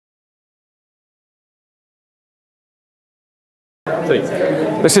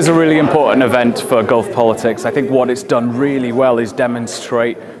This is a really important event for Gulf politics. I think what it's done really well is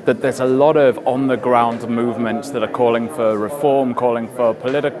demonstrate that there's a lot of on-the-ground movements that are calling for reform, calling for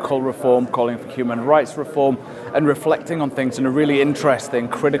political reform, calling for human rights reform, and reflecting on things in a really interesting,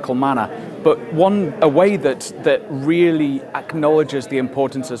 critical manner. But a way that really acknowledges the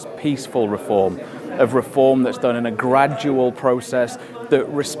importance of peaceful reform, of reform that's done in a gradual process that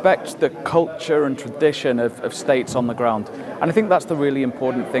respects the culture and tradition of states on the ground. And I think that's the really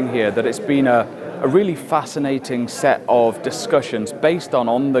important thing here, that it's been a really fascinating set of discussions based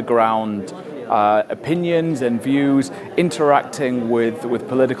on the ground opinions and views, interacting with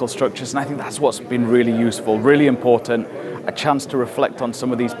political structures. And I think that's what's been really useful, really important, a chance to reflect on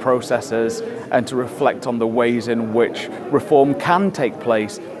some of these processes and to reflect on the ways in which reform can take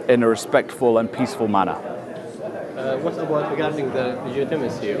place in a respectful and peaceful manner. What about regarding the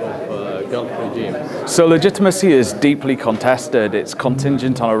legitimacy of Gulf regimes? So legitimacy is deeply contested. It's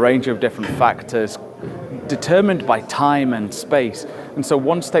contingent on a range of different factors determined by time and space. And so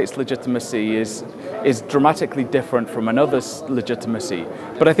one state's legitimacy is dramatically different from another's legitimacy.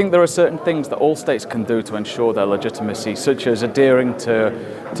 But I think there are certain things that all states can do to ensure their legitimacy, such as adhering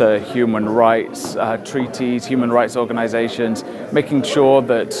to human rights treaties, human rights organizations, making sure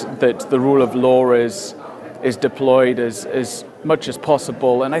that the rule of law is deployed as much as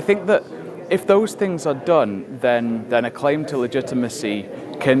possible. And I think that if those things are done, then a claim to legitimacy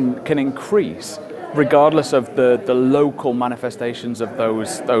can increase, regardless of the local manifestations of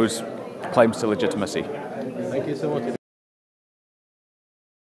those claims to legitimacy. Thank you so much.